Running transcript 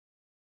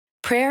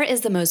Prayer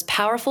is the most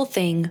powerful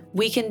thing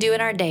we can do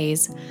in our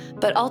days,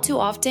 but all too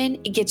often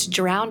it gets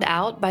drowned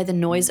out by the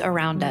noise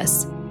around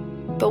us.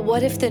 But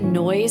what if the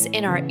noise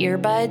in our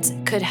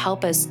earbuds could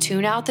help us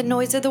tune out the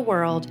noise of the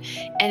world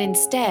and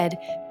instead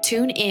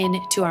tune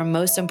in to our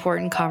most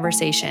important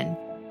conversation?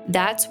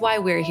 That's why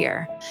we're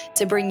here,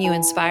 to bring you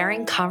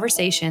inspiring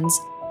conversations,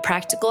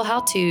 practical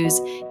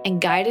how-tos,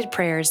 and guided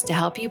prayers to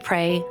help you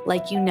pray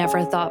like you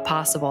never thought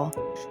possible.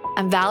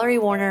 I'm Valerie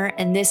Warner,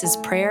 and this is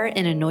Prayer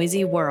in a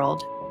Noisy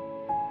World.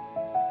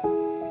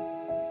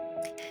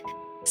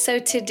 So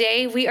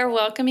today we are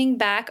welcoming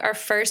back our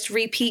first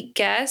repeat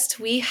guest.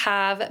 We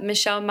have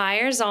Michelle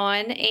Myers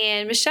on.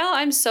 And Michelle,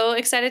 I'm so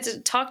excited to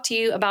talk to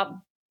you about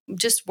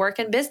just work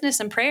and business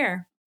and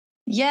prayer.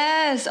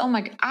 Yes. Oh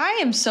my, I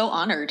am so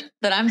honored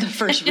that I'm the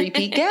first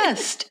repeat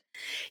guest.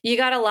 You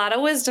got a lot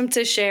of wisdom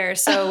to share,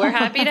 so we're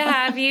happy to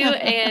have you.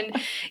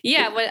 And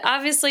yeah, when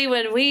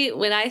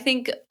I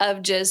think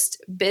of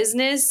just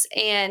business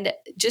and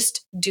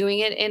just doing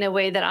it in a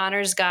way that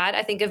honors God,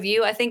 I think of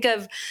you. I think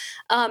of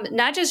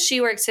not just She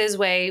Works His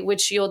Way,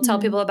 which you'll tell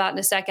people about in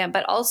a second,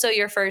 but also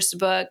your first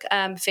book,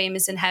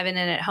 Famous in Heaven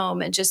and at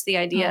Home, and just the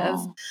idea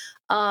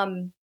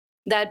of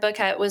that book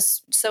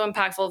was so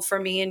impactful for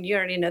me, and you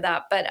already know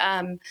that. But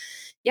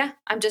yeah,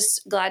 I'm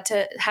just glad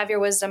to have your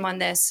wisdom on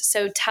this.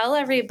 So tell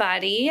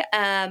everybody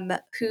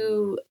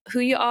who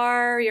you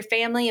are, your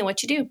family, and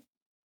what you do.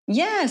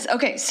 Yes.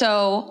 Okay.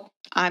 So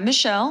I'm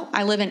Michelle.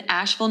 I live in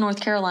Asheville,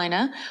 North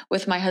Carolina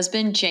with my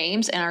husband,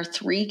 James, and our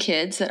 3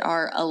 kids that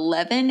are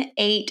 11,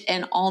 8,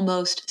 and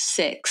almost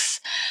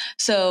 6.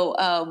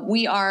 So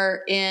we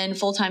are in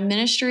full-time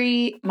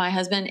ministry. My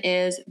husband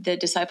is the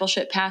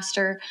discipleship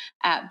pastor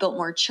at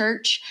Biltmore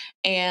Church,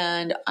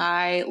 and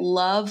I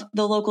love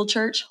the local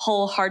church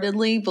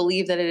wholeheartedly,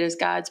 believe that it is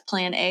God's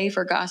plan A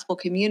for gospel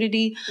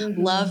community,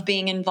 love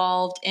being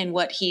involved in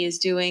what he is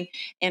doing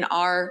in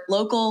our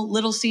local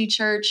Little C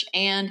church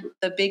and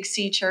the Big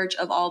C church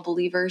of all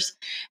believers.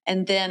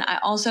 And then I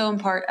also am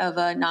part of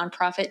a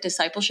nonprofit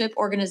discipleship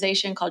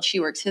organization called She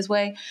Works His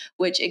Way,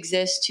 which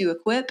exists to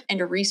equip and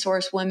to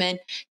resource women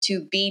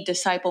to be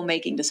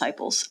disciple-making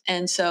disciples.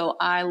 And so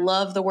I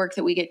love the work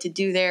that we get to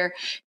do there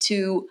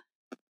to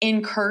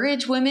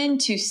encourage women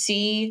to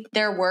see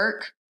their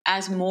work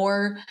as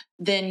more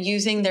than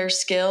using their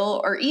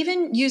skill or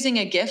even using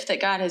a gift that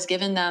God has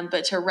given them,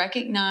 but to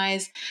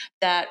recognize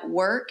that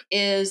work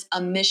is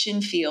a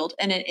mission field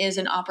and it is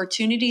an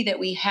opportunity that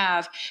we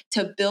have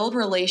to build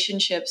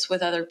relationships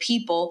with other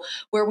people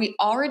where we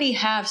already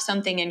have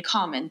something in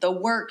common, the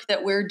work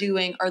that we're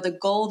doing or the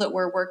goal that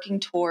we're working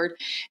toward.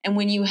 And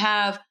when you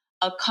have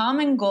a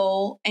common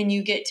goal and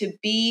you get to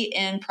be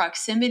in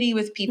proximity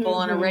with people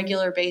on a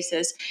regular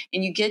basis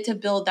and you get to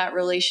build that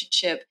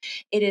relationship,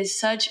 it is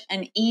such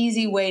an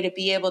easy way to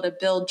be able to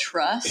build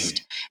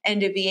trust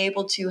and to be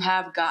able to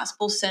have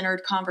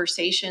gospel-centered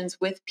conversations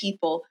with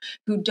people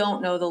who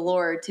don't know the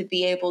Lord, to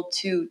be able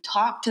to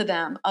talk to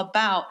them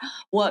about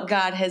what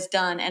God has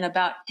done and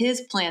about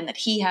his plan that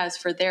he has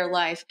for their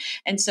life.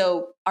 And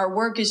so our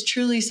work is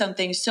truly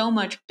something so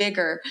much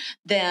bigger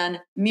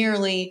than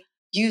merely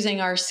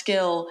using our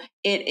skill.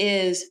 It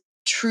is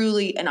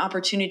truly an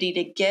opportunity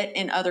to get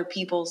in other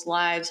people's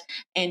lives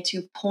and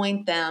to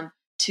point them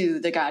to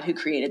the God who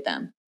created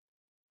them.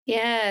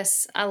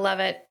 Yes, I love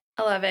it.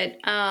 I love it.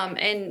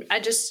 And I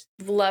just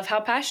love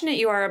how passionate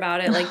you are about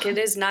it. Like it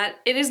is not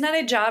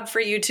a job for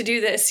you to do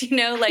this,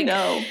 like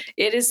No.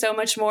 It is so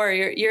much more.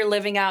 You're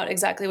living out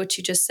exactly what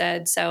you just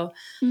said. So,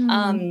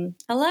 I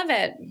love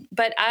it.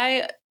 But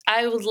I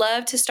would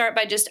love to start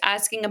by just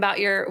asking about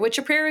what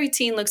your prayer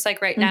routine looks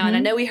like right now. And I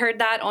know we heard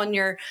that on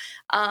your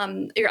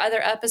other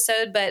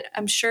episode, but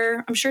I'm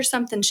sure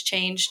something's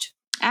changed.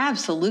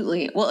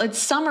 Absolutely. Well, it's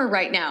summer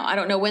right now. I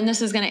don't know when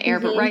this is going to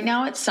air, but right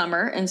now it's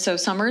summer. And so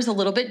summer is a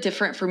little bit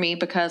different for me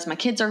because my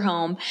kids are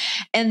home.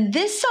 And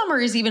this summer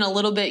is even a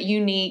little bit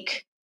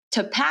unique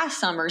to past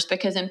summers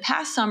because in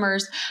past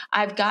summers,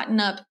 I've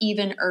gotten up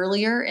even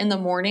earlier in the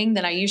morning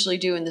than I usually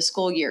do in the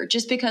school year,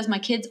 just because my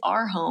kids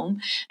are home.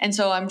 And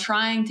so I'm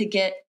trying to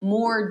get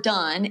more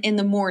done in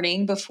the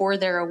morning before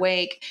they're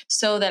awake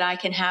so that I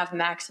can have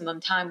maximum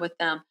time with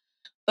them.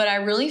 But I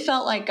really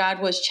felt like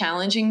God was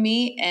challenging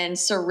me, and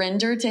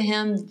surrender to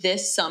him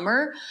this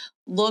summer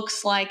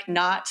looks like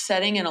not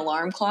setting an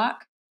alarm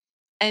clock.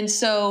 And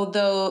so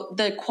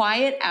the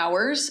quiet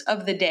hours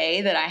of the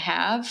day that I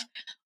have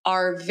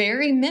are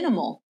very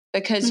minimal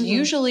because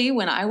usually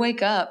when I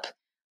wake up,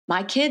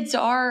 my kids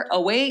are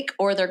awake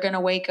or they're going to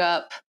wake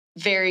up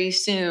very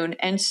soon.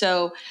 And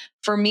so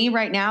for me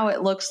right now,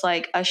 it looks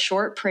like a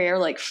short prayer,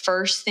 like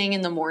first thing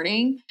in the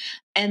morning.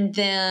 And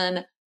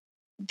then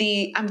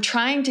I'm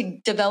trying to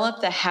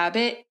develop the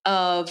habit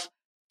of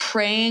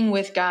praying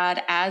with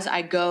God as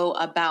I go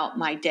about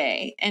my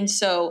day. And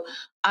so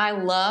I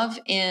love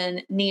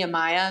in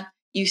Nehemiah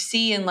you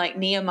see in like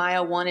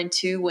Nehemiah 1 and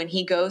 2, when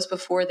he goes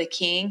before the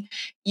king,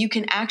 you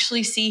can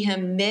actually see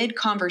him mid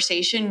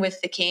conversation with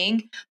the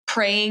king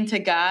praying to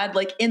God,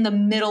 like in the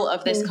middle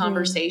of this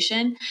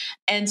conversation.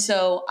 And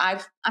so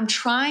I'm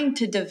trying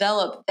to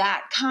develop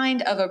that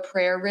kind of a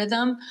prayer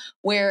rhythm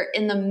where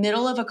in the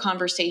middle of a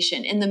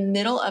conversation, in the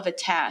middle of a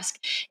task,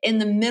 in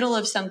the middle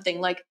of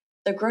something like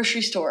the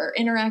grocery store,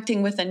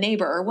 interacting with a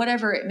neighbor or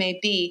whatever it may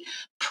be,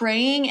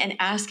 praying and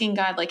asking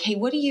God, like, hey,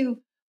 what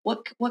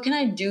can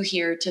I do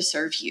here to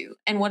serve you?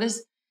 And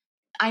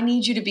I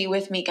need you to be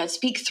with me. God,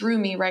 speak through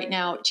me right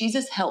now.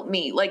 Jesus, help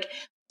me. Like,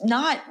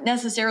 not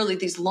necessarily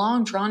these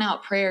long drawn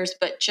out prayers,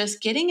 but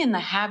just getting in the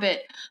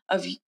habit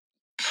of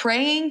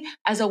praying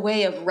as a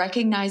way of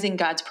recognizing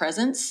God's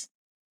presence,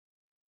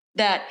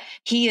 that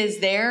he is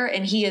there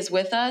and he is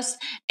with us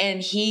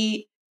and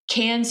he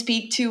can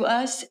speak to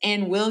us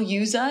and will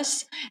use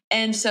us.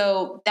 And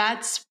so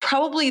that's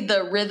probably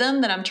the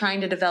rhythm that I'm trying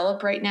to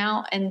develop right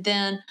now. And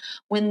then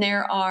when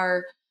there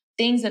are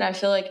things that I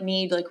feel like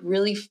need like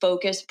really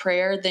focused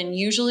prayer, then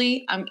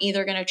usually I'm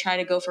either going to try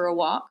to go for a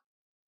walk.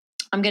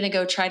 I'm going to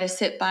go try to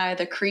sit by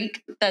the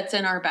creek that's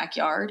in our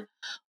backyard.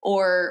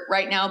 Or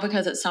right now,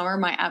 because it's summer,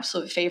 my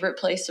absolute favorite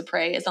place to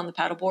pray is on the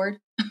paddleboard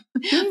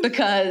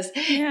because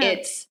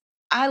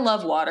I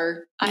love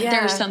water.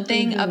 There's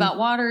something about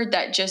water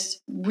that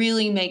just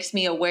really makes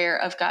me aware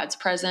of God's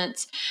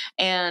presence.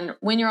 And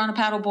when you're on a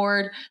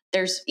paddleboard,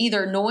 there's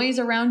either noise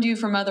around you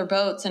from other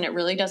boats, and it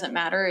really doesn't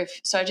matter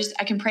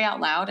I can pray out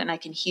loud and I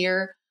can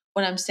hear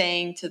what I'm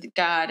saying to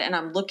God, and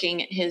I'm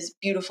looking at his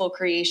beautiful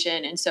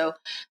creation. And so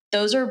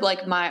those are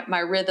like my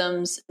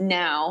rhythms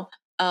now.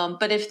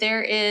 But if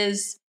there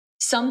is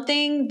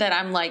something that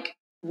I'm like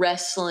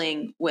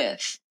wrestling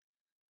with,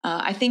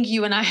 I think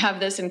you and I have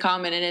this in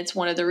common, and it's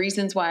one of the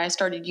reasons why I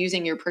started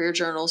using your prayer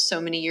journals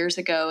so many years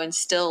ago and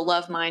still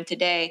love mine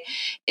today,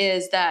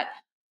 is that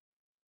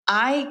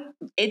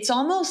it's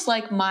almost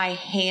like my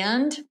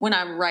hand when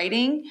I'm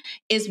writing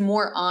is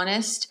more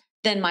honest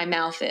than my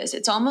mouth is.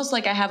 It's almost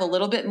like I have a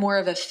little bit more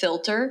of a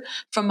filter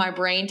from my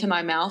brain to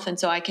my mouth. And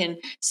so I can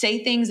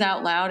say things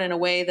out loud in a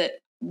way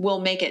that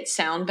will make it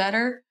sound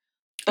better.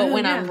 But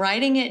when I'm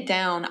writing it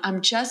down,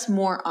 I'm just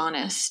more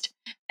honest.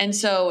 And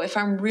so if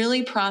I'm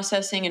really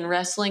processing and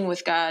wrestling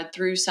with God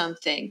through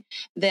something,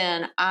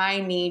 then I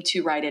need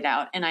to write it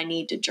out and I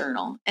need to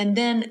journal. And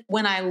then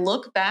when I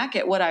look back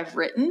at what I've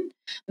written,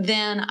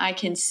 then I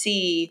can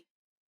see,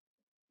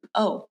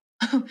 oh,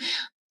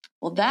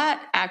 well,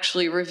 that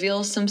actually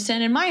reveals some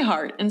sin in my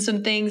heart and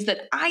some things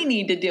that I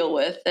need to deal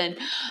with. And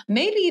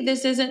maybe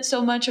this isn't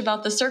so much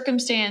about the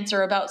circumstance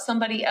or about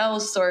somebody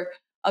else or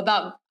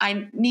about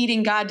I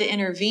needing God to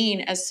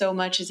intervene as so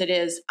much as it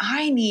is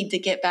I need to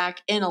get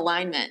back in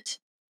alignment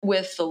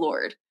with the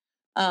Lord.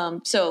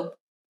 So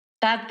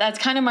that's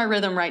kind of my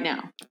rhythm right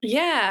now.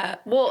 Yeah.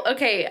 Well,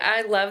 okay.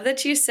 I love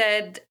that you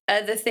said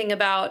the thing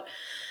about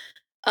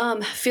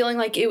feeling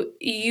like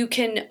you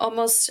can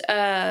almost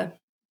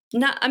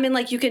not, I mean,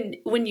 like you can,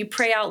 when you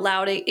pray out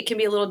loud, it can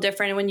be a little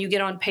different. And when you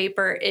get on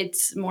paper,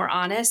 it's more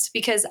honest,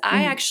 because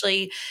I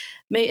actually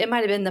it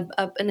might've been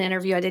an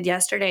interview I did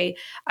yesterday.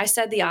 I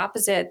said the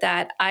opposite,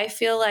 that I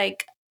feel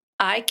like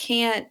I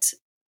can't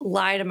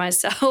lie to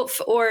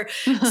myself or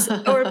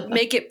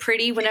make it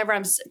pretty whenever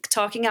I'm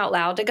talking out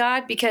loud to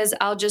God, because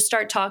I'll just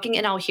start talking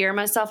and I'll hear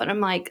myself and I'm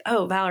like,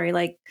 oh, Valerie,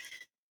 like,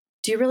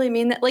 do you really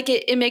mean that? Like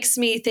it makes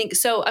me think.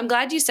 So I'm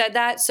glad you said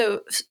that.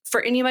 So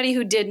for anybody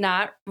who did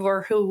not,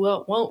 or who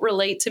won't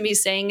relate to me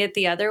saying it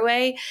the other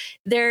way,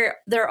 there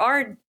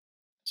are,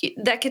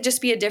 that could just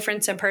be a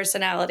difference in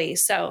personality.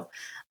 So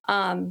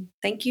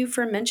thank you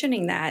for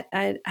mentioning that.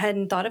 I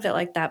hadn't thought of it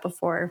like that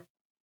before.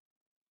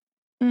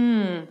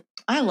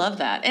 I love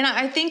that. And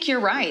I think you're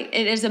right.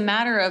 It is a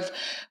matter of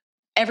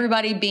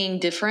everybody being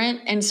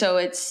different. And so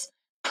it's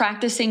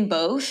practicing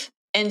both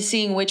and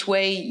seeing which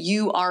way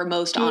you are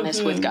most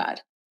honest with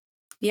God.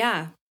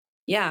 Yeah.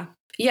 Yeah.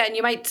 Yeah.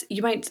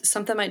 And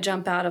something might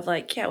jump out of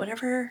like, yeah,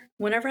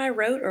 whenever I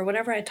wrote or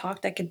whenever I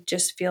talked, I could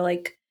just feel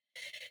like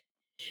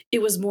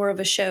it was more of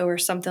a show or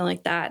something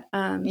like that.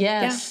 Yes.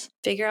 Yeah,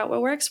 figure out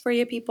what works for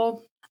you,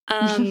 people.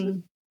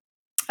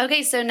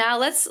 Okay. So now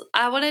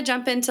I want to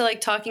jump into like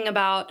talking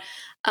about,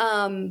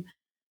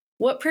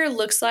 what prayer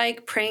looks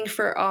like, praying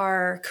for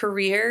our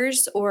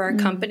careers or our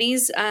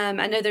companies. I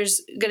know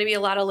there's going to be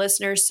a lot of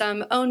listeners.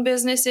 Some own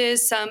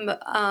businesses, some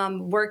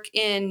work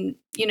in,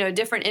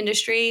 different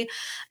industry.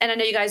 And I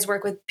know you guys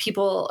work with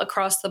people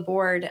across the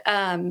board.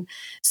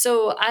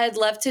 So I'd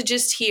love to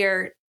just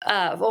hear,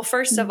 well,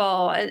 first of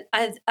all,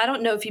 I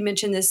don't know if you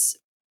mentioned this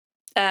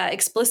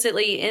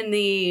explicitly in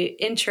the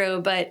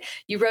intro, but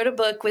you wrote a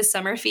book with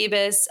Summer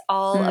Phoebus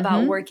all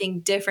about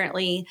working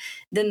differently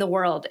than the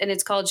world. And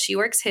it's called She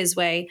Works His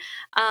Way.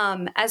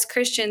 As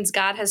Christians,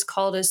 God has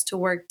called us to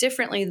work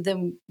differently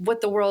than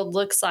what the world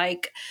looks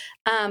like.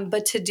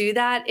 But to do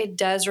that, it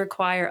does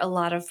require a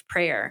lot of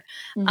prayer.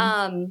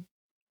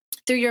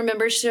 Through your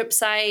membership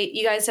site,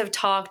 you guys have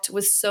talked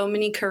with so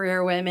many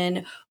career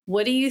women.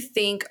 What do you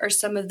think are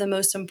some of the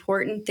most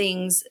important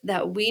things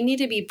that we need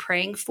to be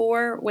praying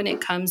for when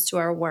it comes to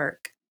our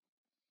work?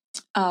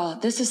 Oh,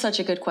 this is such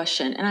a good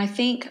question. And I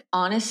think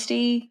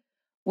honesty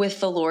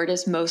with the Lord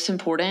is most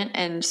important.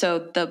 And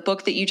so the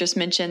book that you just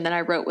mentioned that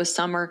I wrote with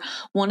Summer,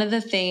 one of the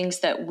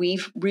things that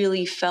we've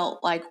really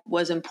felt like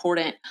was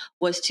important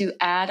was to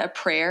add a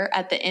prayer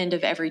at the end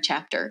of every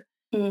chapter,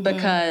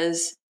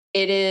 because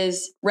it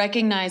is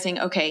recognizing,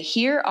 okay,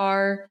 here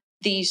are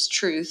these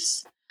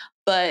truths,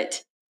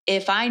 but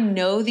if I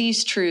know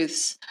these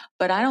truths,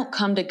 but I don't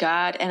come to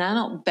God and I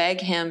don't beg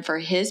Him for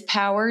His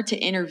power to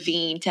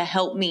intervene, to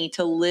help me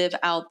to live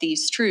out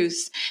these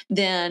truths,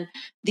 then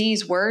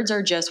these words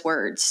are just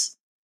words.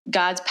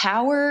 God's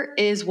power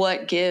is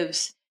what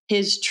gives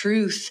His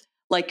truth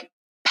like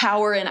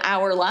power in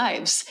our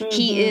lives.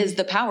 He is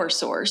the power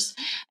source.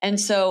 And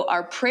so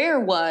our prayer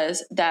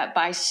was that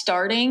by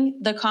starting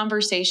the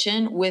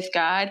conversation with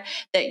God,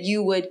 that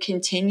you would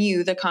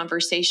continue the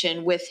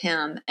conversation with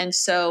Him. And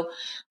so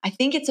I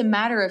think it's a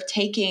matter of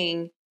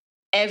taking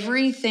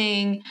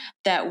everything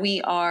that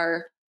we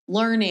are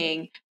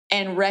learning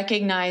and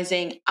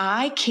recognizing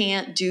I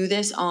can't do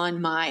this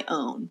on my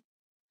own.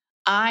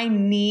 I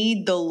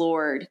need the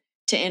Lord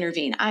to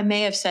intervene. I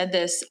may have said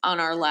this on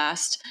our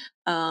last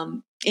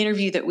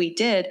interview that we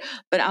did,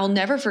 but I'll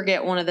never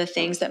forget one of the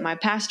things that my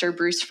pastor,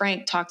 Bruce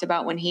Frank, talked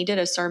about when he did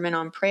a sermon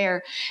on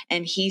prayer.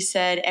 And he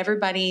said,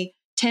 everybody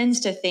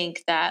tends to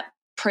think that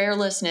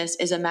prayerlessness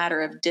is a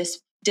matter of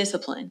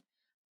discipline,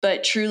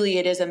 but truly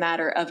it is a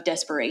matter of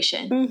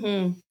desperation,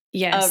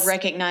 Yes. of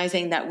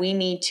recognizing that we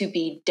need to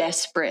be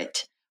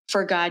desperate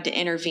for God to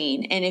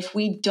intervene. And if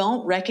we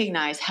don't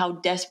recognize how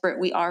desperate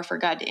we are for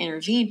God to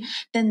intervene,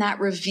 then that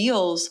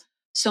reveals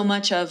so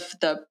much of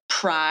the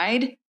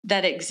pride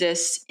that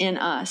exists in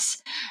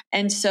us.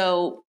 And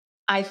so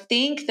I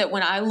think that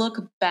when I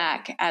look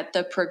back at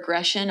the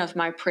progression of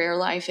my prayer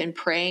life and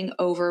praying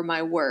over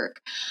my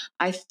work,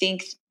 I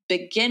think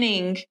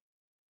beginning,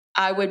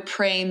 I would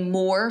pray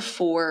more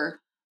for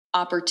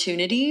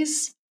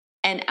opportunities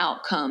and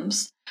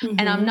outcomes.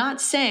 And I'm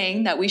not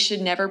saying that we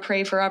should never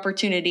pray for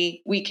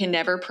opportunity. We can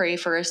never pray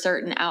for a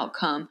certain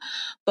outcome.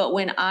 But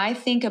when I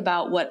think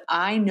about what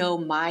I know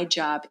my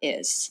job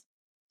is,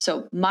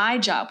 so my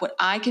job, what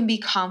I can be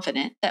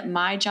confident that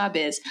my job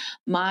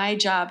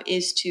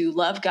is to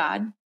love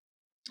God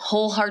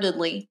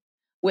wholeheartedly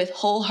with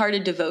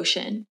wholehearted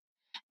devotion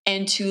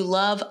and to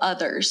love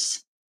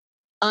others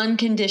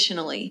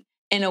unconditionally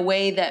in a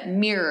way that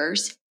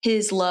mirrors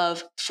His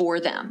love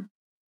for them.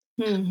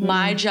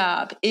 My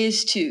job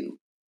is to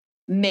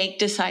make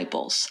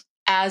disciples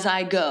as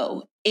I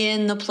go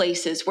in the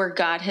places where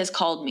God has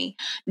called me,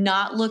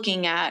 not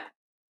looking at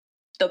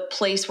the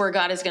place where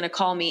God is going to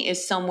call me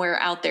is somewhere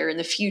out there in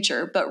the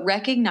future, but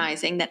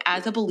recognizing that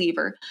as a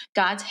believer,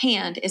 God's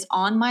hand is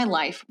on my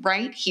life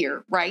right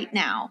here, right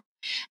now.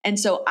 And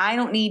so I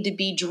don't need to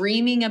be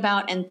dreaming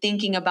about and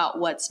thinking about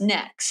what's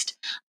next.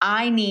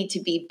 I need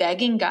to be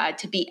begging God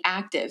to be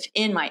active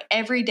in my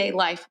everyday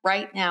life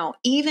right now,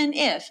 even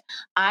if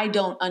I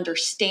don't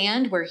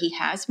understand where He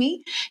has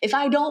me. If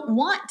I don't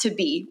want to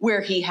be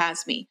where He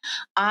has me,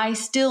 I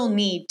still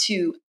need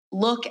to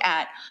look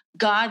at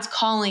God's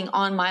calling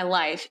on my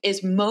life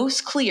is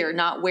most clear,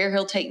 not where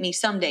He'll take me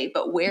someday,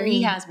 but where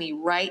He has me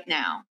right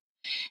now.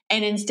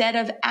 And instead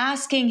of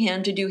asking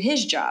Him to do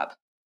His job,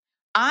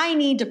 I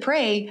need to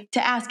pray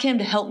to ask Him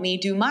to help me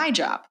do my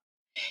job.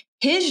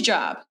 His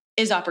job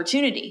is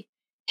opportunity.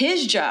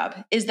 His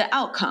job is the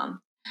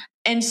outcome.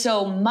 And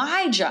so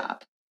my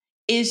job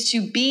is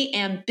to be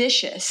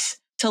ambitious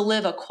to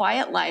live a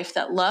quiet life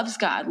that loves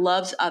God,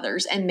 loves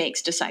others, and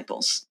makes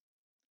disciples.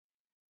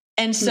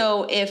 And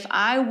so if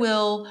I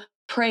will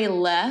pray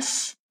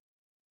less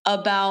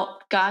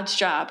about God's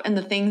job and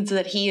the things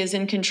that He is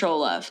in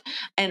control of,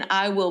 and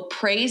I will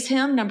praise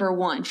Him, number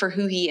one, for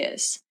who He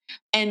is,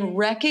 and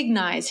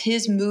recognize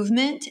His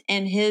movement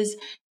and His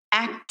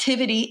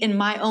activity in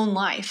my own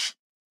life,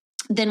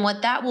 then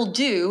what that will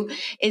do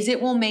is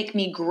it will make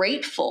me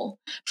grateful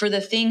for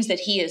the things that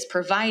He is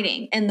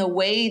providing and the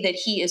way that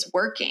He is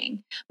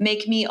working,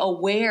 make me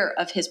aware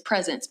of His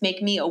presence,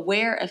 make me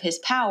aware of His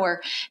power.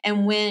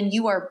 And when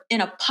you are in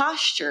a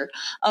posture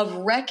of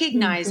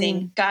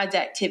recognizing God's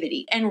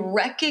activity and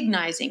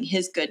recognizing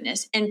His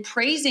goodness and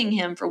praising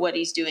Him for what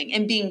He's doing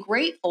and being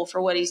grateful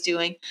for what He's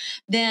doing,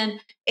 then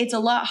it's a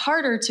lot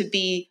harder to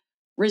be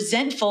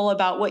resentful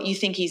about what you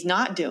think He's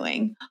not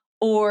doing,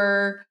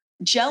 or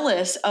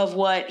jealous of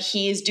what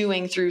He is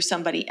doing through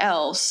somebody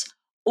else,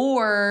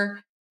 or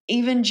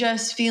even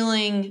just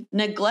feeling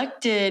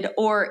neglected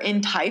or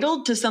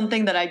entitled to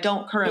something that I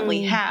don't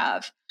currently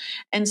have.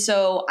 And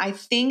so I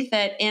think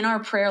that in our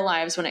prayer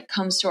lives, when it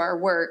comes to our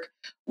work,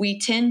 we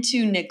tend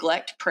to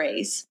neglect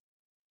praise.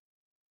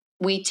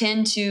 We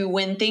tend to,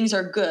 when things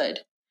are good,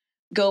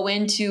 go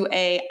into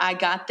a I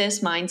got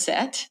this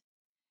mindset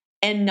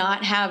and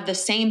not have the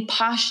same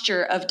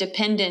posture of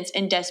dependence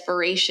and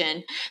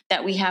desperation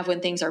that we have when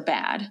things are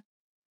bad.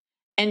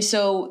 And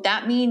so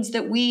that means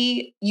that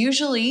we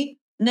usually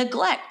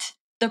neglect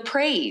the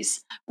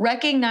praise,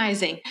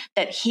 recognizing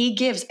that He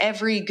gives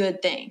every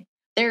good thing.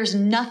 There's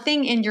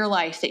nothing in your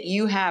life that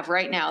you have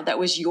right now that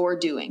was your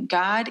doing.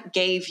 God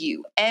gave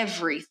you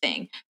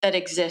everything that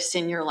exists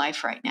in your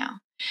life right now.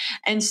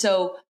 And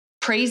so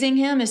praising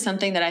him is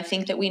something that I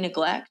think that we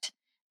neglect.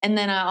 And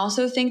then I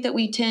also think that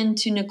we tend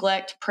to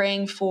neglect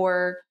praying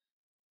for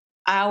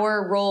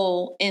our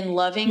role in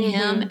loving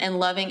him and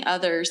loving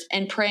others,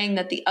 and praying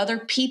that the other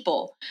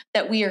people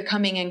that we are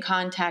coming in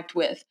contact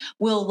with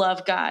will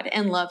love God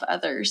and love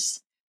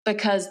others.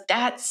 Because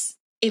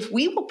if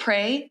we will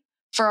pray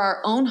for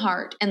our own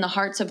heart and the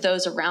hearts of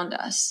those around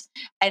us,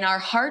 and our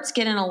hearts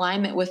get in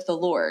alignment with the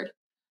Lord,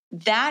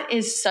 that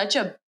is such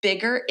a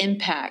bigger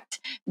impact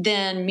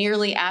than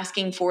merely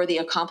asking for the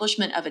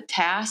accomplishment of a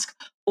task,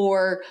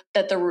 or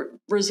that the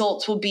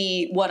results will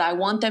be what I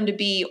want them to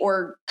be,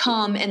 or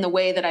come in the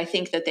way that I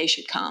think that they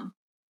should come.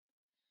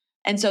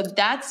 And so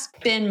that's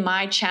been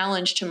my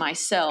challenge to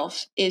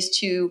myself, is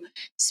to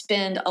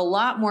spend a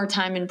lot more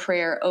time in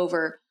prayer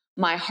over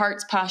my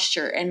heart's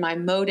posture and my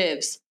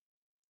motives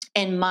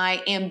and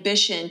my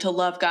ambition to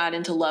love God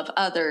and to love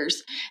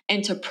others,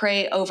 and to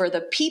pray over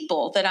the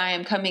people that I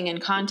am coming in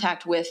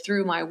contact with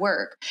through my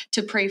work,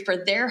 to pray for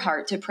their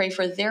heart, to pray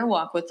for their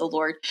walk with the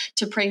Lord,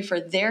 to pray for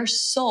their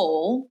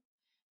soul,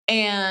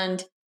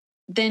 and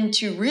then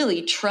to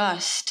really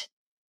trust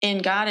in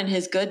God and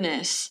his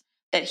goodness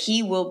that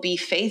he will be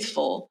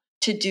faithful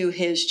to do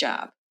his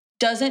job.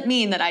 Doesn't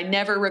mean that I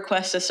never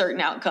request a certain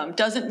outcome,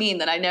 doesn't mean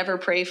that I never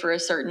pray for a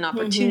certain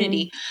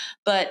opportunity,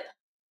 but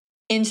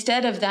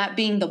instead of that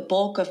being the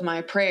bulk of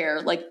my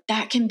prayer, like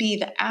that can be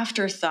the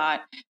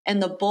afterthought,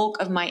 and the bulk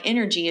of my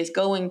energy is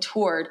going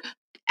toward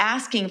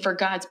asking for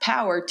God's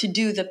power to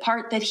do the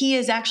part that he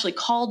has actually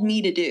called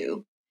me to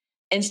do,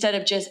 instead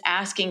of just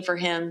asking for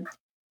him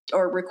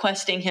or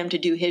requesting him to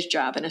do his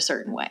job in a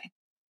certain way.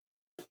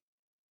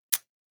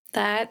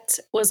 That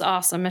was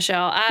awesome,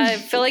 Michelle. I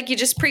feel like you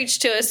just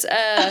preached to us.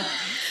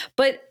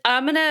 But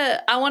I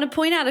want to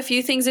point out a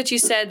few things that you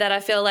said that I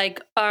feel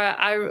like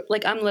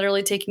I'm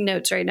literally taking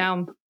notes right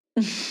now.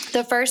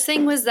 The first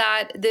thing was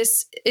that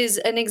this is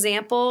an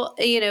example,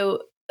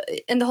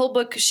 in the whole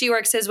book, She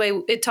Works His Way,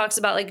 it talks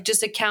about like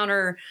just a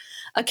counter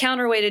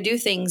way to do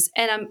things.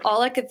 And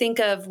all I could think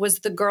of was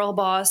the girl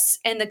boss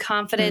and the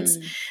confidence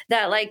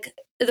that like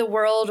the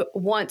world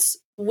wants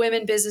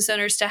women business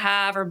owners to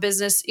have, or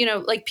business,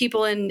 like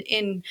people in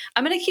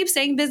I'm going to keep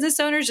saying business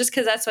owners just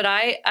because that's what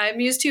I'm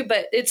used to,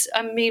 but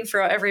I mean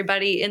for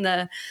everybody in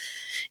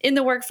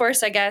the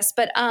workforce, I guess.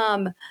 But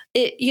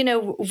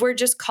we're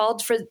just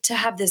called to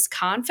have this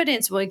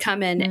confidence when we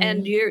come in,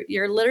 and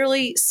you're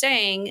literally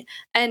saying,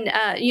 and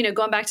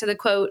going back to the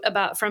quote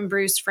from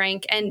Bruce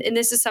Frank, and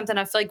this is something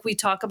I feel like we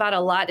talk about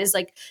a lot, is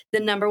like the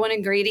number one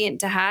ingredient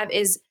to have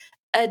is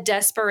a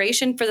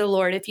desperation for the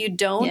Lord. If you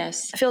don't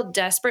feel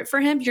desperate for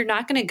him, you're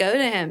not going to go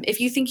to him. If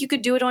you think you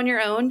could do it on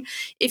your own,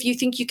 if you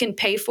think you can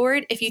pay for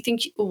it, if you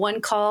think one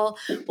call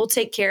will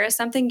take care of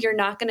something, you're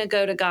not going to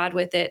go to God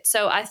with it.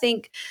 So I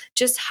think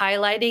just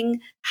highlighting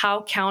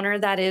how counter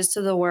that is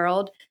to the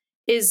world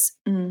is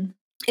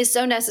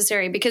so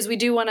necessary, because we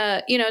do want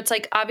to, it's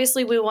like,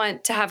 obviously we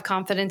want to have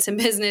confidence in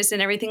business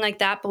and everything like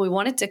that, but we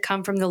want it to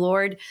come from the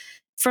Lord.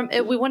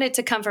 We want it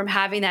to come from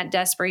having that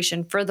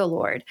desperation for the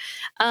Lord.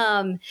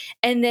 And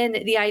then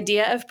the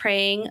idea of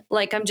praying,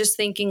 like I'm just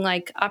thinking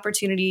like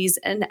opportunities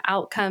and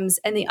outcomes,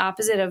 and the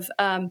opposite of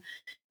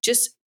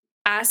just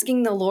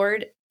asking the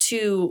Lord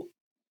to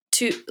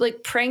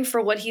like praying for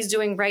what he's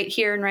doing right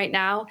here and right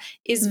now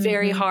is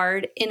very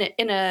hard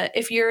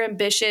if you're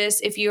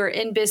ambitious, if you're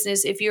in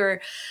business, if you're,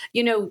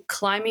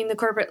 climbing the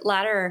corporate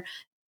ladder.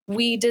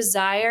 We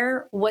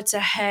desire what's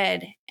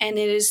ahead, and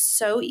it is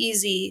so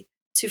easy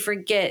to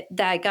forget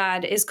that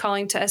God is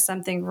calling to us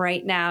something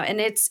right now. And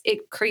it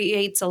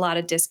creates a lot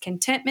of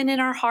discontentment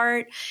in our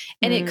heart,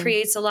 and it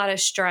creates a lot of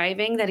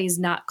striving that he's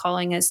not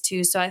calling us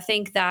to. So I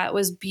think that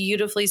was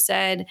beautifully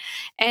said.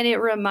 And it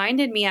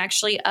reminded me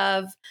actually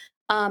of,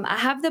 I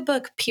have the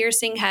book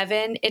Piercing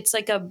Heaven. It's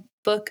like a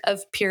book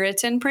of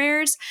Puritan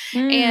prayers.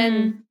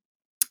 And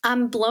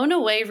I'm blown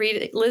away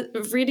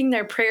reading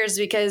their prayers,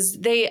 because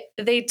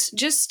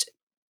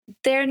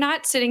they're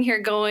not sitting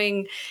here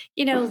going,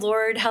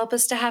 Lord, help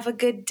us to have a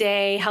good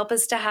day. Help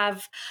us to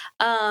have,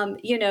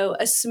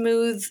 a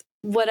smooth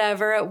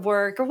whatever at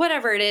work or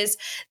whatever it is.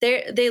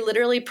 They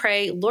literally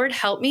pray, Lord,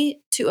 help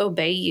me to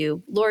obey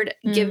you. Lord,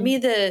 give me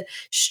the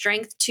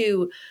strength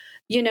to,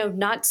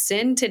 not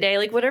sin today.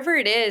 Like whatever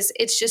it is,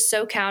 it's just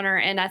so counter.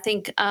 And I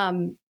think,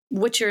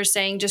 what you're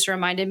saying just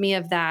reminded me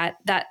of that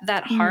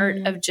heart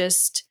of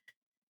just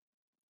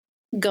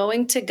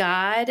going to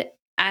God,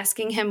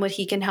 asking him what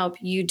he can help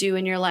you do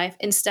in your life,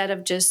 instead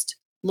of just,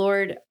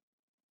 Lord,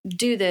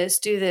 do this,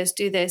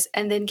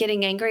 and then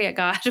getting angry at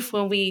God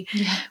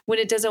when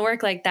it doesn't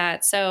work like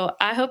that. So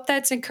I hope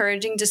that's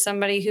encouraging to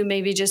somebody who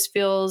maybe just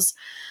feels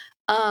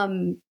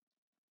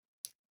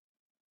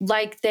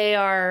like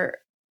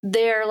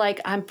they're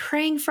like, I'm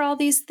praying for all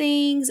these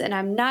things and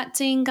I'm not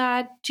seeing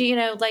God,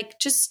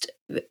 just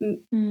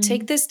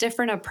take this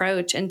different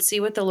approach and see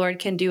what the Lord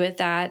can do with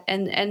that.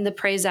 And the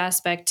praise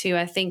aspect too.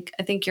 I think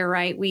you're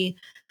right.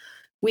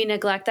 we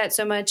neglect that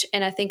so much.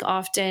 And I think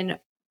often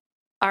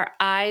our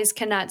eyes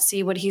cannot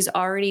see what he's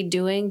already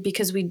doing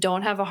because we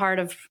don't have a heart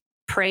of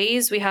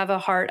praise. We have a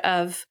heart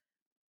of,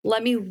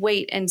 let me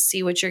wait and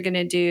see what you're going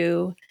to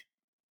do,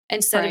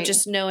 instead of Right.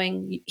 just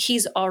knowing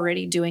he's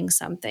already doing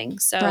something.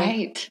 So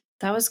Right.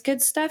 that was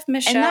good stuff,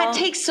 Michelle. And that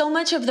takes so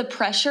much of the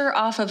pressure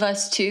off of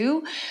us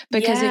too,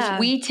 because if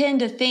we tend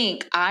to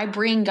think I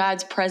bring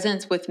God's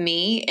presence with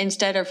me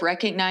instead of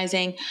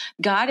recognizing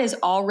God is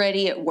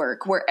already at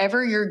work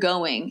wherever you're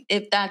going,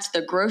 if that's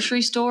the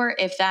grocery store,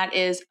 if that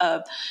is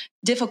a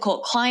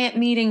difficult client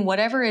meeting,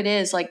 whatever it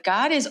is, like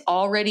God is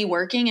already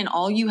working and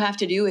all you have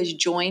to do is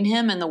join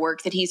him in the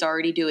work that he's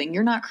already doing.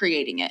 You're not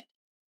creating it.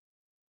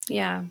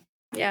 Yeah.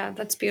 Yeah,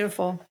 that's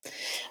beautiful.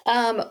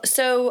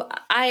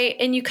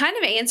 And you kind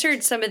of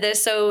answered some of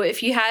this. So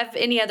if you have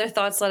any other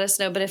thoughts, let us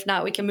know. But if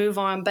not, we can move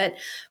on. But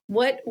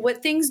what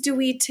things do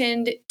we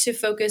tend to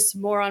focus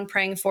more on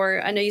praying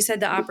for? I know you said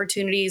the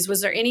opportunities.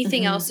 Was there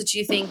anything else that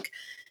you think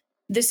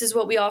this is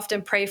what we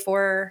often pray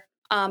for,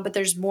 but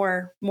there's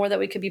more that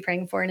we could be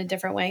praying for in a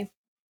different way?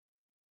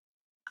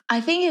 I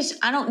think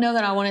I don't know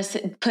that I want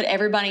to put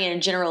everybody in a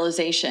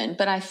generalization,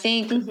 but I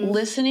think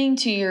listening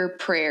to your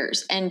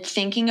prayers and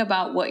thinking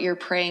about what you're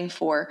praying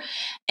for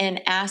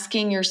and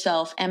asking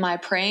yourself, am I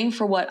praying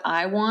for what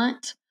I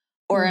want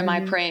or am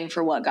I praying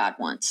for what God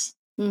wants?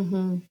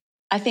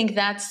 I think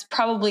that's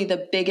probably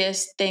the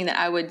biggest thing that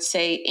I would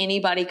say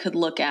anybody could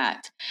look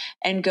at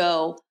and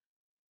go,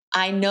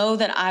 I know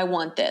that I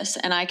want this,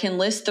 and I can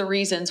list the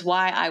reasons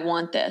why I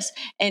want this.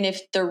 And if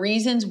the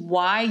reasons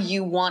why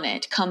you want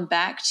it come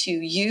back to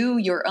you,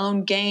 your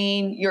own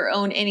gain, your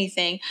own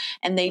anything,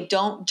 and they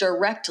don't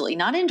directly,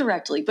 not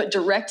indirectly, but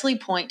directly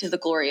point to the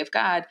glory of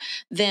God,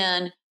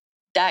 then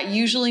that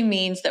usually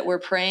means that we're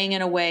praying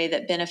in a way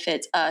that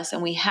benefits us.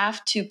 And we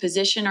have to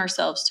position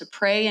ourselves to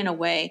pray in a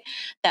way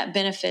that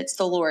benefits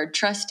the Lord,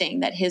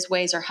 trusting that his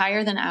ways are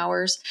higher than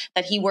ours,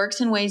 that he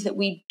works in ways that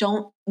we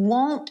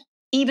won't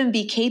even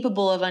be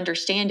capable of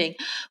understanding,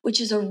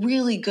 which is a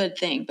really good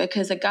thing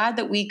because a God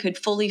that we could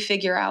fully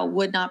figure out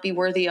would not be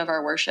worthy of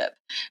our worship.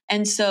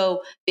 And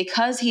so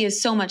because he is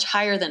so much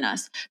higher than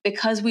us,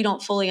 because we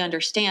don't fully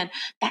understand,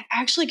 that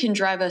actually can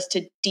drive us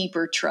to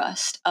deeper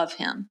trust of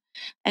him.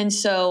 And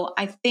so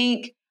I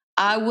think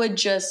I would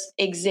just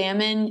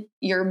examine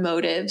your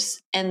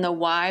motives and the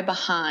why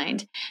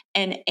behind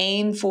and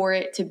aim for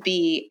it to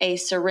be a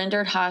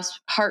surrendered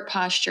heart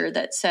posture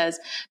that says,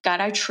 God,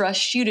 I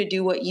trust you to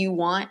do what you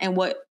want. And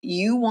what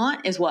you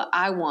want is what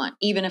I want,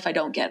 even if I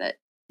don't get it.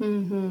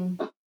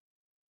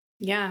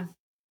 Yeah.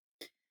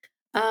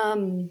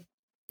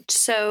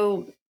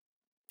 So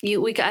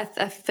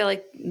I feel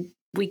like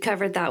we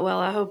covered that well.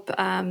 I hope,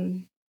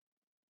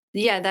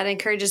 that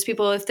encourages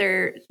people if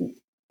they're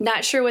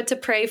not sure what to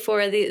pray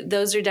for.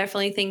 Those are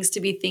definitely things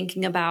to be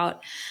thinking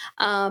about.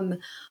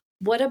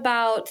 What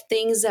about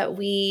things that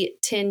we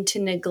tend to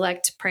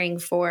neglect praying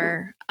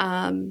for?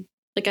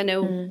 Like I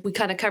know we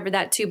kind of covered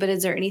that too, but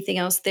is there anything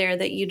else there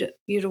that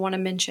you'd want to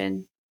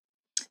mention?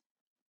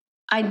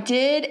 I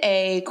did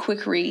a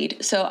quick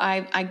read. So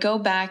I go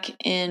back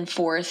and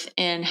forth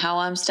in how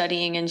I'm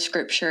studying in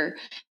scripture.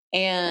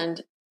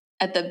 And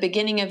at the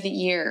beginning of the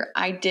year,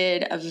 I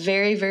did a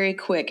very, very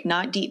quick,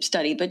 not deep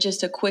study, but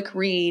just a quick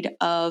read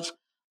of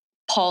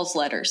Paul's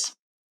letters.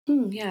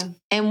 Yeah.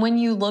 And when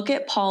you look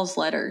at Paul's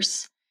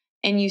letters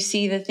and you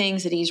see the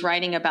things that he's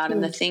writing about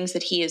and the things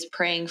that he is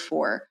praying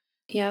for,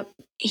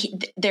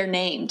 they're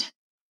named.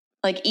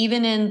 Like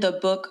even in the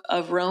book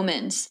of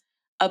Romans,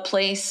 a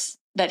place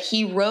that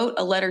he wrote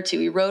a letter to,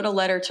 he wrote a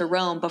letter to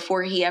Rome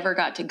before he ever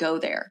got to go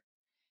there.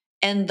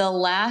 And the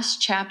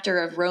last chapter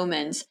of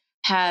Romans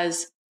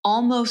has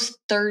almost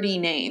 30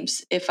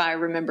 names, if I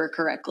remember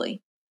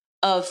correctly,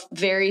 of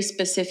very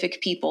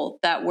specific people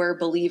that were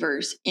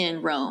believers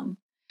in Rome.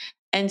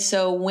 And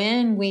so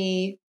when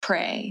we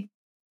pray,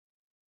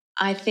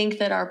 I think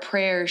that our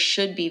prayers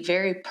should be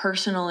very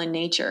personal in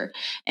nature.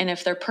 And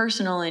if they're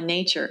personal in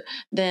nature,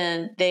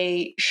 then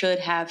they should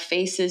have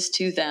faces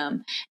to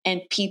them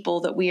and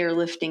people that we are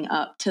lifting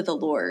up to the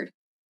Lord.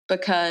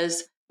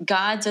 Because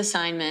God's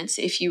assignments,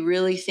 if you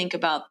really think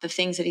about the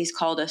things that he's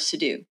called us to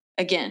do,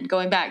 again,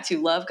 going back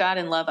to love God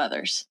and love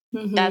others,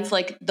 that's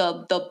like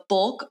the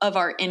bulk of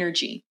our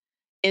energy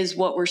is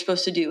what we're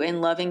supposed to do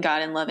in loving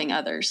God and loving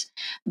others.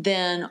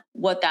 Then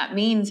what that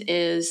means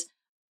is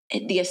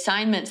the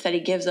assignments that he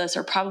gives us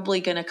are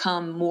probably going to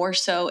come more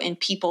so in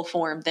people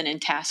form than in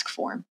task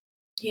form.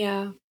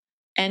 Yeah.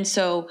 And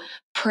so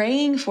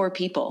praying for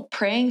people,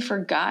 praying for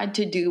God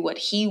to do what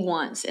he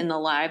wants in the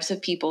lives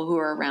of people who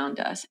are around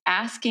us,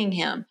 asking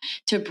him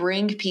to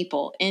bring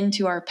people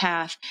into our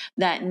path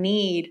that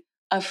need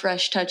a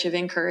fresh touch of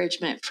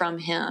encouragement from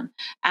him,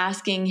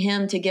 asking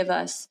him to give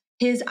us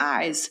his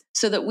eyes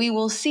so that we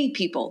will see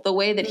people the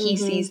way that he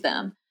sees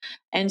them.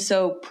 And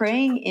so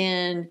praying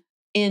in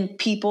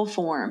people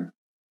form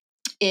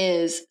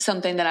is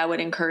something that I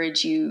would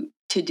encourage you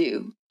to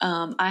do.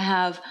 I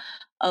have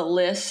a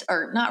list,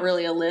 or not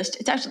really a list.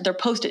 It's actually, they're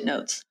Post-it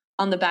notes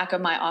on the back of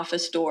my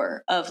office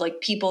door of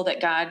like people that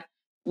God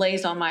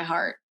lays on my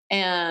heart.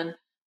 And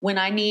when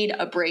I need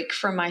a break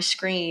from my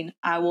screen,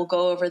 I will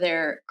go over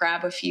there,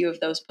 grab a few of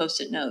those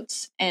Post-it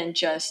notes, and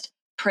just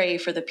pray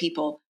for the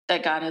people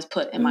that God has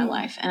put in my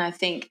life. And I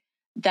think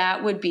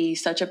that would be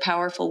such a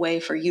powerful way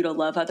for you to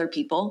love other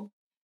people,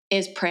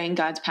 is praying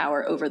God's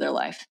power over their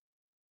life.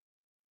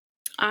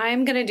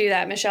 I'm going to do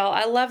that, Michelle.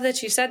 I love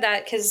that you said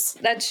that, because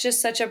that's just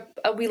such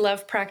we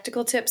love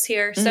practical tips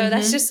here. So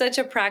that's just such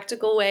a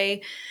practical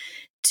way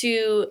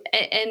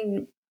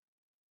and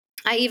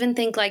I even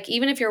think, like,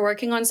 even if you're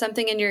working on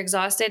something and you're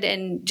exhausted,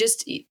 and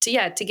just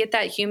to get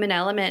that human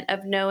element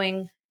of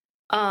knowing,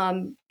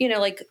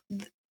 like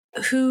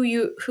who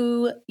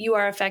you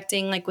are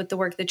affecting, like with the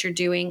work that you're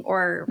doing,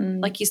 or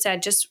like you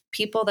said, just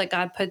people that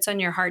God puts on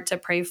your heart to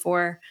pray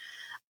for.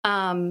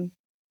 I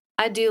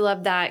do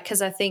love that,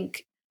 because I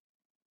think,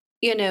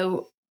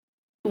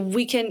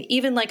 we can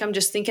even, like, I'm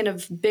just thinking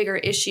of bigger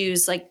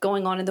issues like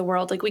going on in the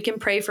world. Like, we can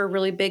pray for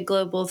really big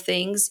global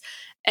things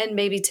and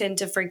maybe tend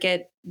to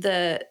forget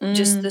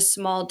just the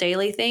small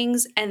daily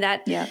things. And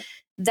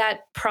that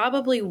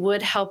probably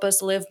would help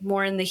us live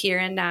more in the here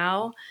and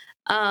now.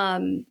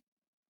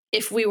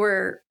 If we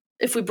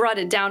brought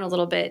it down a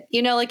little bit,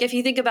 like if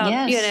you think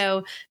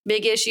about,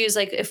 big issues,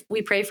 like if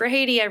we pray for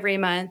Haiti every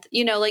month,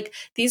 like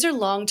these are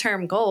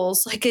long-term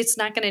goals. Like, it's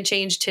not going to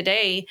change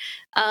today.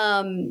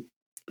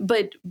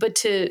 But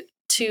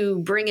to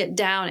bring it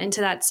down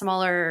into that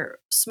smaller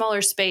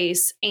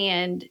space,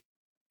 and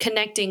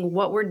connecting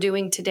what we're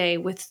doing today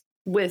with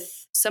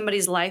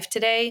somebody's life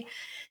today,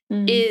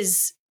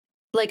 is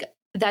like,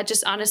 that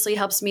just honestly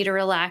helps me to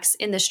relax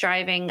in the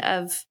striving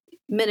of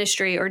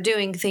ministry or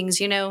doing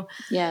things,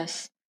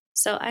 Yes.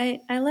 So I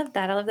love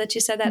that. I love that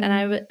you said that.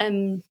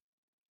 And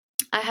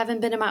I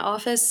haven't been in my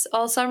office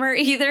all summer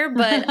either,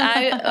 but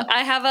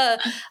I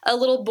have a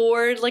little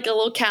board, like a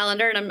little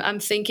calendar, and I'm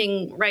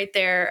thinking right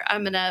there,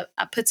 I'm going to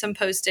put some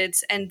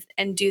Post-its and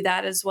do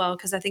that as well.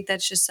 'Cause I think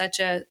that's just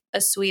such a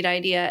sweet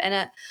idea.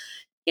 And,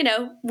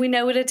 we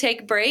know to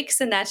take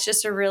breaks, and that's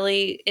just a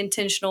really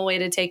intentional way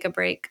to take a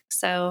break.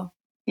 So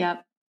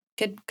yep.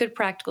 Good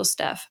practical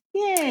stuff.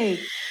 Yay.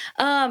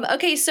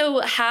 Okay.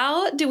 So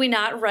how do we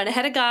not run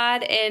ahead of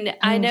God? And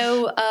I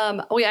know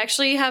we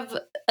actually have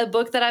a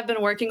book that I've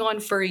been working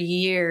on for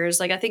years.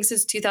 Like, I think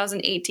since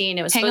 2018,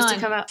 it was supposed to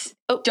come out.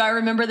 Oh. Do I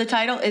remember the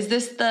title? Is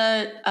this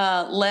the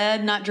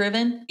Led, Not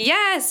Driven?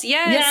 Yes.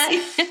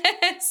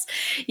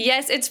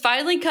 It's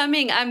finally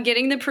coming. I'm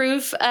getting the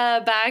proof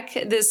back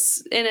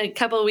in a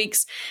couple of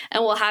weeks,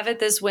 and we'll have it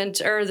this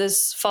winter or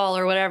this fall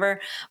or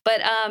whatever.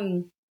 But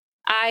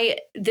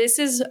this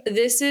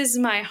is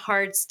my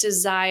heart's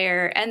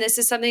desire, and this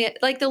is something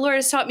like the Lord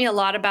has taught me a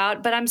lot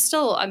about, but I'm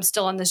still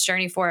on this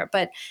journey for it.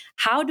 But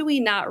how do we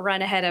not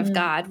run ahead of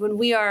God when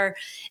we are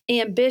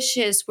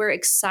ambitious, we're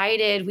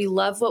excited, we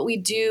love what we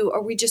do,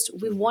 or we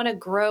want to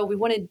grow, we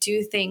want to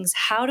do things?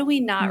 How do we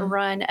not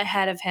run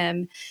ahead of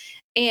Him?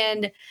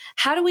 And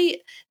how do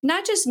we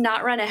not just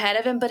not run ahead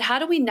of Him, but how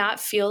do we not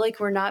feel like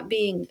we're not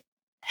being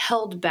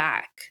held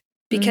back?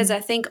 Because I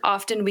think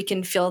often we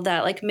can feel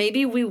that, like,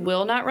 maybe we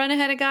will not run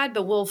ahead of God,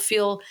 but we'll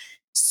feel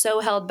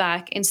so held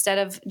back instead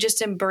of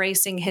just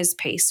embracing His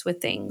pace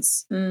with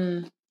things.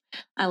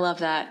 I love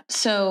that.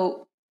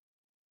 So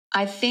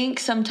I think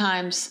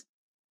sometimes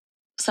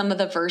some of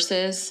the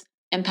verses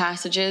and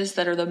passages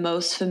that are the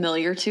most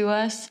familiar to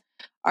us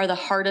are the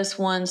hardest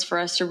ones for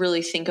us to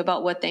really think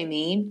about what they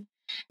mean.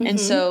 And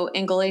so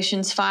in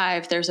Galatians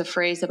 5, there's a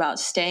phrase about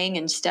staying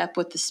in step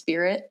with the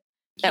Spirit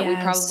that we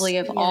probably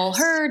have all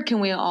heard, can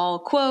we all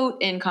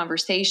quote in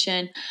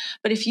conversation.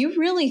 But if you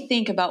really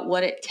think about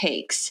what it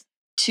takes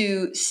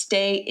to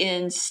stay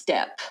in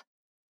step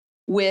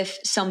with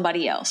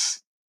somebody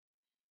else,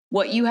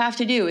 what you have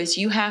to do is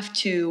you have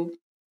to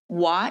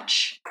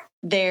watch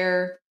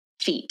their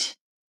feet.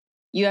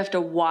 You have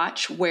to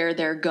watch where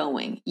they're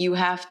going. You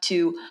have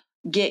to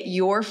get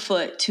your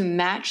foot to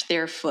match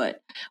their foot,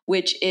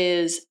 which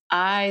is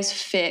eyes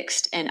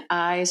fixed and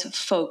eyes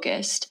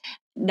focused,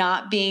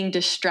 not being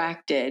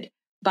distracted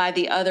by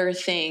the other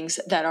things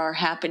that are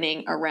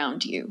happening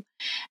around you.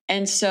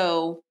 And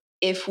so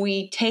if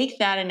we take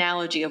that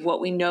analogy of what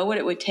we know what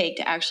it would take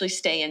to actually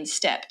stay in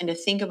step and to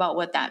think about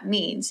what that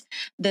means,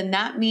 then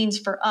that means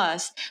for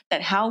us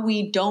that how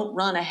we don't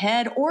run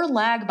ahead or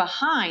lag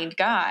behind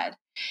God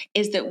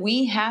is that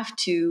we have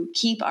to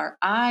keep our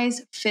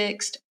eyes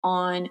fixed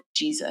on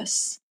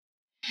Jesus.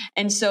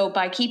 And so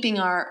by keeping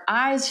our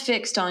eyes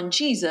fixed on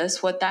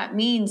Jesus, what that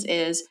means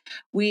is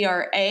we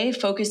are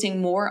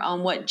focusing more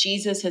on what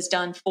Jesus has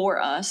done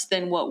for us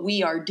than what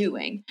we are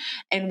doing.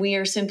 And we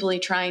are simply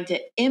trying to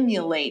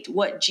emulate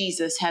what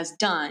Jesus has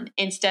done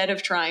instead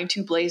of trying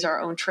to blaze our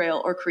own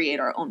trail or create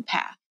our own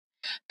path.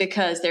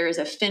 Because there is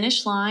a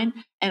finish line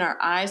and our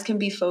eyes can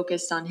be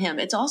focused on Him.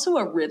 It's also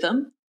a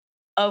rhythm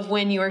of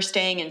when you are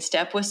staying in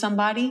step with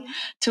somebody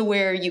to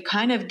where you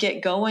kind of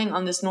get going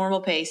on this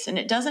normal pace. And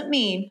it doesn't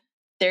mean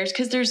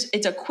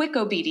it's a quick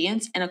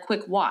obedience and a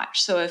quick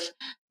watch. So if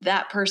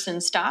that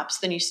person stops,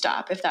 then you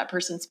stop. If that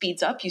person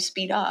speeds up, you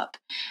speed up.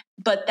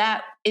 But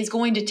that is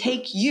going to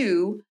take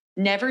you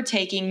never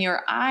taking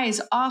your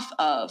eyes off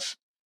of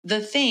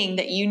the thing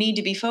that you need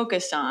to be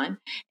focused on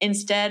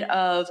instead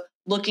of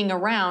looking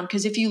around.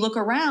 Because if you look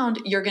around,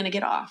 you're going to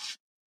get off.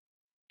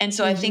 And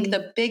so I think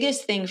the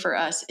biggest thing for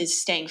us is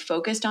staying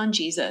focused on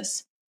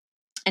Jesus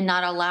and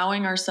not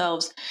allowing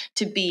ourselves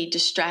to be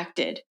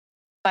distracted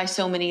by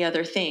so many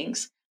other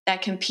things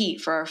that compete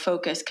for our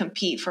focus,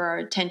 compete for our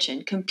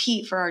attention,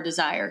 compete for our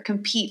desire,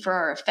 compete for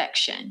our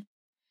affection.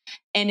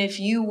 And if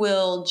you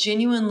will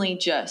genuinely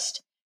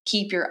just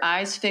keep your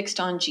eyes fixed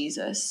on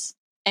Jesus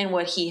and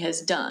what he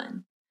has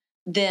done,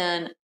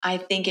 then I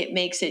think it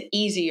makes it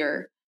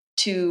easier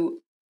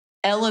to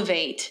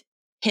elevate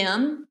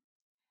him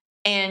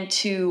and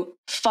to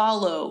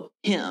follow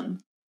him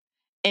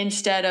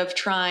instead of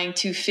trying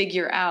to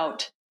figure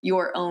out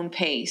your own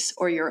pace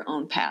or your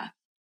own path.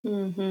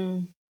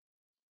 No,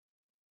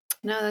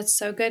 that's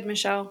so good,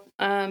 Michelle.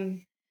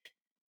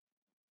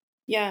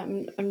 Yeah,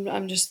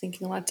 I'm just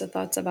thinking lots of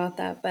thoughts about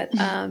that, but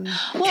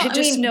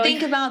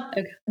think about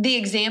the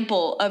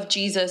example of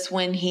Jesus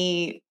when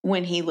he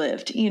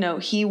lived. You know,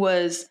 he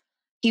was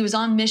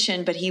on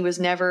mission, but he was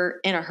never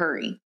in a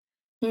hurry.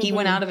 He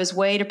went out of his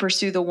way to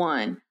pursue the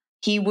one.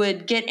 He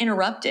would get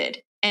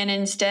interrupted, and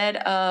instead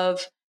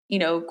of,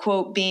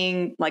 quote,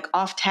 being like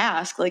off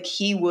task, like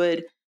he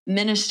would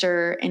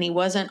minister, and he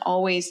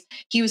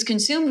was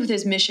consumed with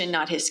his mission,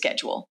 not his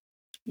schedule.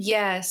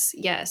 Yes.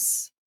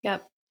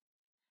 Yep.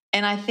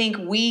 And I think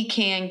we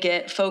can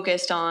get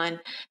focused on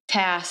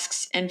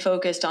tasks and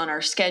focused on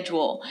our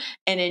schedule.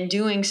 And in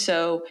doing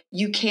so,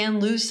 you can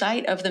lose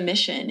sight of the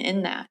mission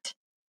in that.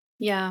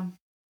 Yeah.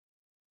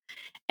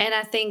 And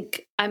I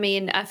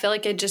feel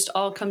like it just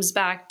all comes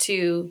back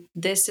to,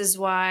 this is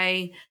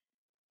why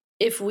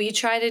if we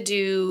try to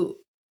do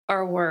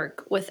our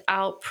work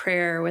without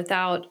prayer,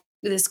 without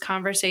this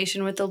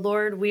conversation with the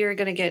Lord, we are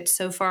going to get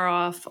so far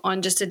off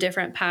on just a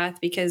different path,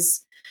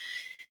 because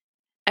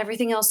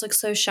everything else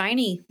looks so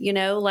shiny,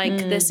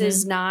 this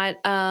is not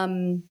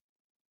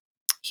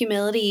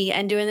humility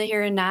and doing the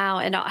here and now,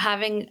 and not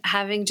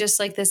having just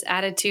like this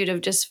attitude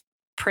of just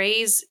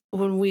praise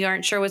when we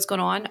aren't sure what's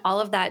going on. All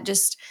of that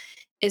just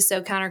is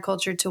so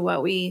counterculture to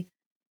what we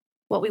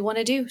want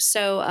to do.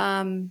 So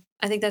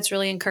I think that's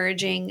really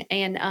encouraging.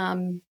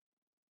 And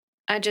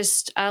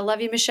I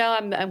love you, Michelle.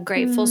 I'm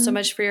grateful so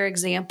much for your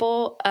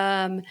example.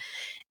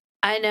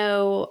 I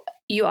know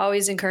you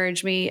always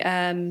encourage me,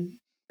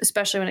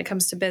 especially when it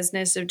comes to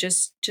business, of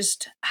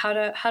just how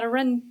to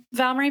run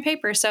Valmarie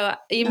Paper. So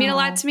you mean a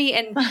lot to me,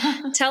 and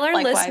tell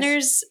our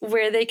listeners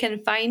where they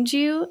can find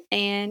you.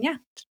 And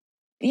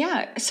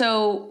yeah.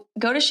 So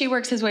go to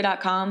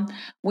sheworkshisway.com.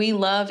 We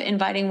love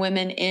inviting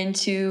women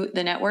into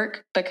the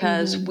network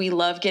because we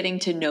love getting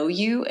to know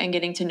you and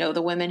getting to know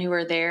the women who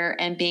are there,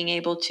 and being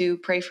able to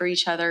pray for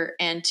each other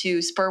and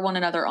to spur one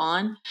another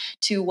on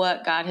to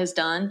what God has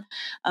done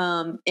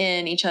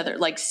in each other.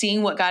 Like,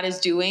 seeing what God is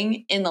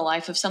doing in the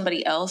life of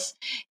somebody else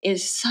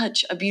is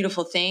such a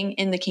beautiful thing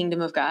in the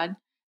kingdom of God.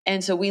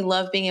 And so we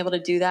love being able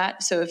to do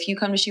that. So if you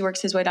come to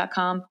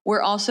sheworkshisway.com,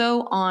 we're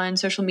also on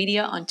social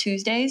media on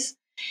Tuesdays.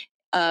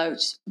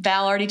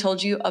 Val already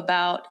told you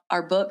about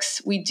our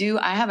books.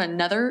 I have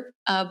another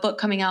book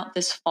coming out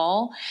this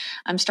fall.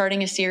 I'm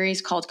starting a series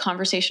called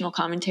Conversational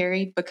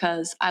Commentary,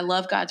 because I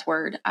love God's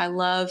word. I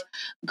love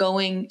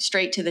going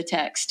straight to the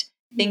text,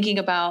 thinking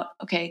about,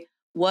 okay,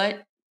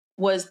 what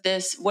was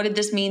this? What did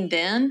this mean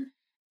then?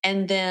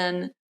 And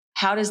then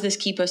how does this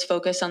keep us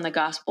focused on the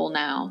gospel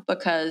now?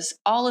 Because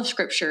all of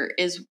scripture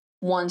is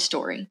one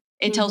story.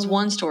 It tells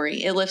one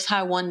story. It lifts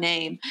high one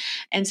name.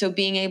 And so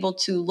being able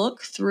to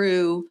look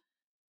through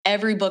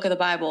every book of the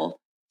Bible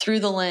through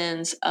the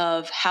lens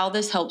of how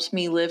this helps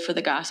me live for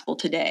the gospel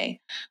today,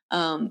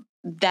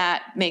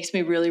 that makes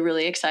me really,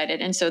 really excited.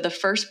 And so the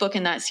first book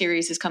in that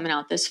series is coming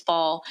out this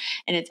fall,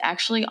 and it's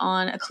actually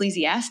on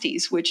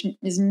Ecclesiastes, which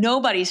is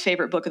nobody's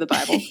favorite book of the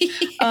Bible.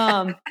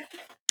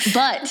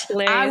 But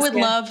I would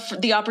love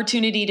the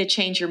opportunity to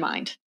change your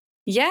mind.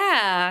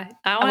 Yeah.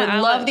 I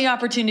would love the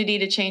opportunity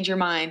to change your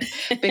mind,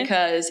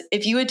 because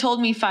if you had told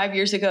me 5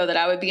 years ago that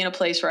I would be in a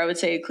place where I would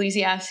say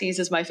Ecclesiastes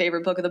is my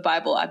favorite book of the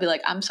Bible, I'd be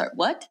like, I'm sorry,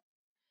 what?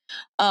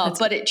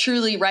 But it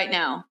truly, right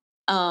now,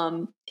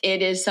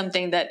 it is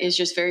something that is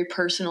just very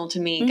personal to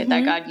me,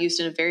 that God used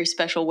in a very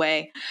special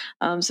way.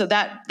 So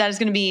that is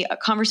going to be a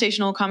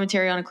conversational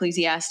commentary on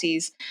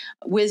Ecclesiastes,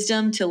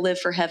 wisdom to live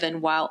for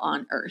heaven while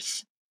on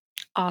earth.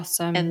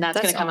 Awesome. And that's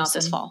going to come out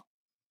this fall.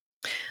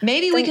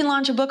 Maybe we can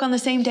launch a book on the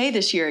same day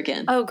this year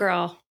again. Oh,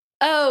 girl.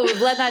 Oh,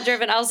 Let Not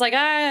Driven. I was like,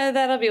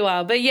 that'll be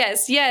wild. But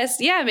yes.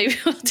 Yeah, maybe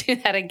we'll do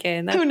that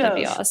again. That'd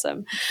be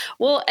awesome.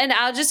 Well, and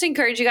I'll just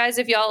encourage you guys,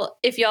 if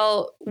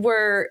y'all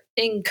were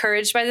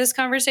encouraged by this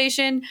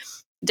conversation,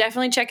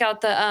 definitely check out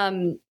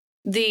the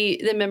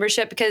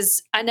membership,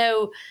 because I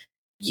know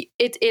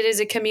it is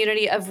a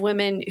community of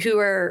women who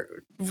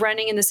are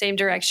running in the same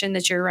direction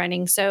that you're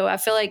running. So I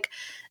feel like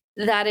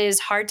that is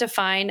hard to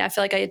find. I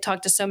feel like I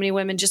talked to so many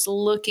women just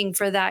looking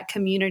for that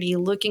community,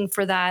 looking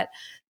for that,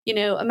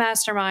 a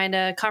mastermind,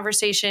 a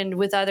conversation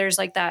with others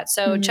like that.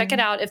 So check it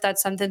out if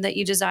that's something that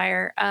you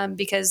desire,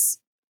 because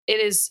it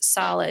is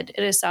solid.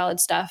 It is solid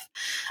stuff.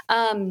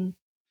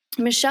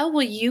 Michelle,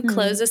 will you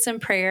close us in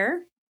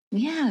prayer?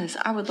 Yes,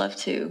 I would love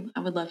to. I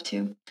would love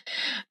to.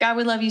 God,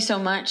 we love you so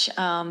much.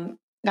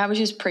 God, we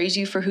just praise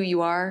you for who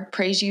you are.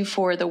 Praise you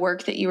for the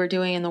work that you are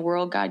doing in the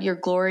world. God, your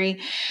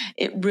glory,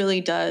 it really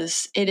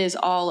does. It is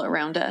all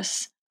around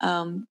us.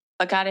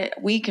 But God,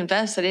 we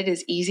confess that it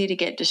is easy to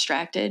get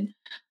distracted.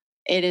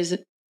 It is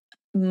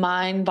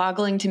mind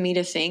boggling to me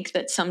to think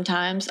that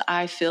sometimes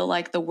I feel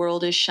like the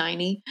world is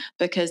shiny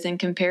because in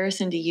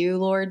comparison to you,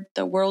 Lord,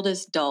 the world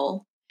is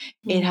dull.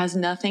 It has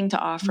nothing to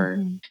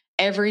offer.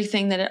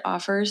 Everything that it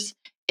offers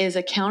is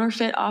a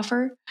counterfeit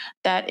offer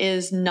that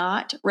is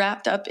not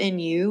wrapped up in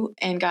you.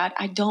 And God,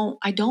 I don't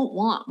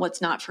want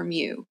what's not from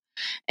you.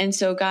 And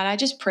so, God, I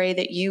just pray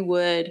that you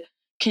would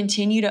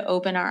continue to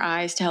open our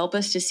eyes to help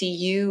us to see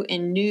you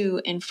in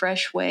new and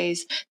fresh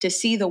ways, to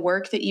see the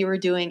work that you are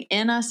doing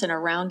in us and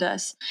around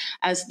us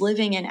as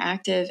living and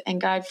active.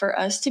 And God, for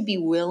us to be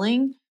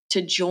willing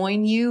to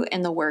join you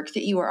in the work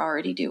that you are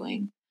already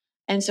doing.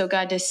 And so,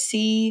 God, to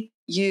see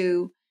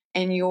you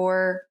and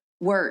your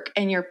work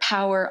and your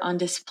power on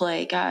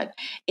display, God,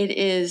 it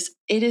is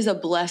a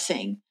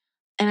blessing.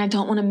 And I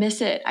don't want to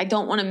miss it. I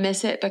don't want to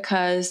miss it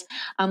because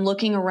I'm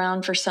looking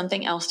around for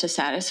something else to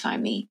satisfy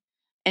me.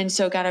 And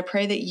so, God, I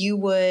pray that you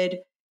would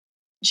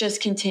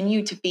just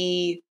continue to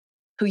be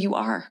who you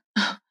are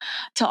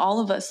to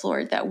all of us,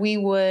 Lord, that we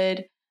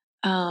would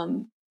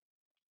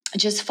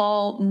just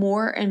fall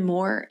more and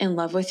more in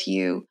love with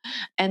you,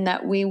 and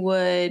that we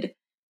would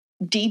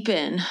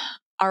deepen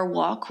our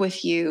walk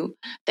with you,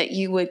 that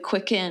you would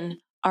quicken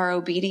our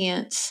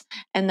obedience,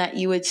 and that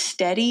you would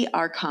steady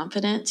our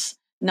confidence,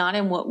 not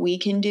in what we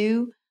can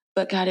do,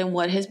 but God, in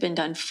what has been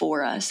done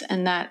for us,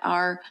 and that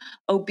our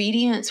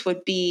obedience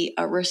would be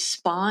a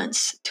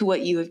response to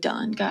what you have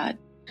done, God.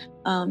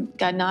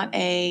 God, not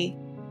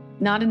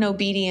an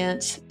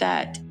obedience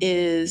that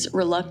is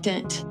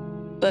reluctant,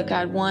 but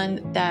God,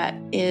 one that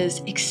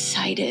is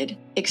excited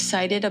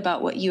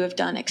about what you have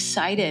done,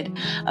 excited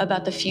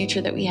about the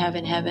future that we have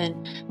in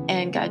heaven.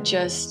 And God,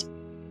 just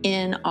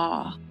in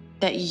awe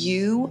that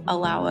you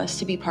allow us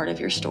to be part of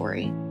your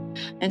story.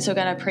 And so,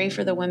 God, I pray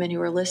for the women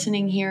who are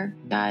listening here,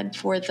 God,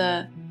 for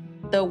the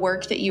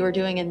work that you are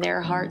doing in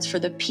their hearts, for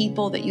the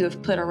people that you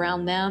have put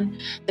around them,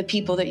 the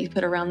people that you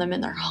put around them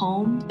in their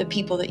home, the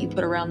people that you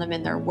put around them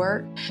in their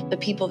work, the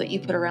people that you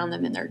put around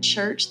them in their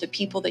church, the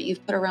people that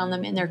you've put around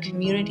them in their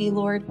community,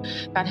 Lord.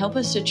 God, help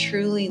us to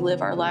truly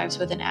live our lives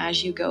with an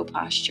as-you-go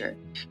posture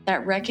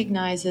that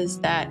recognizes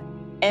that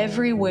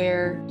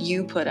everywhere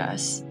you put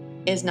us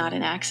is not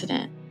an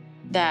accident,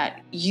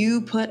 that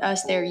you put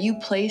us there, you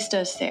placed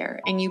us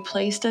there, and you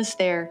placed us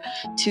there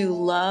to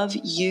love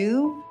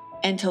you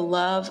and to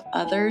love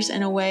others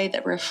in a way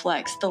that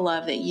reflects the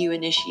love that you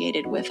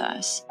initiated with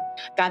us.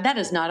 God, that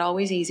is not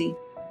always easy.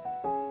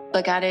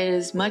 But God, it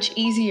is much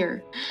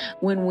easier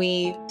when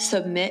we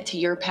submit to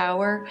your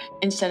power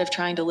instead of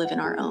trying to live in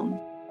our own.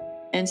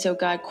 And so,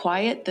 God,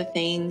 quiet the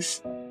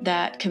things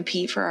that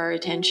compete for our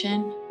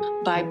attention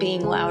by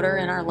being louder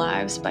in our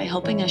lives, by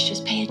helping us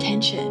just pay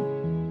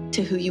attention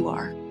to who you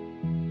are.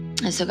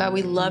 And so, God,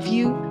 we love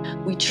you.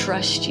 We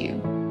trust you.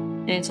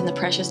 And it's in the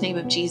precious name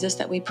of Jesus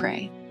that we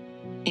pray.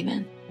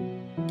 Amen.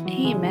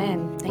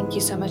 Amen. Thank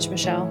you so much,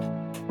 Michelle.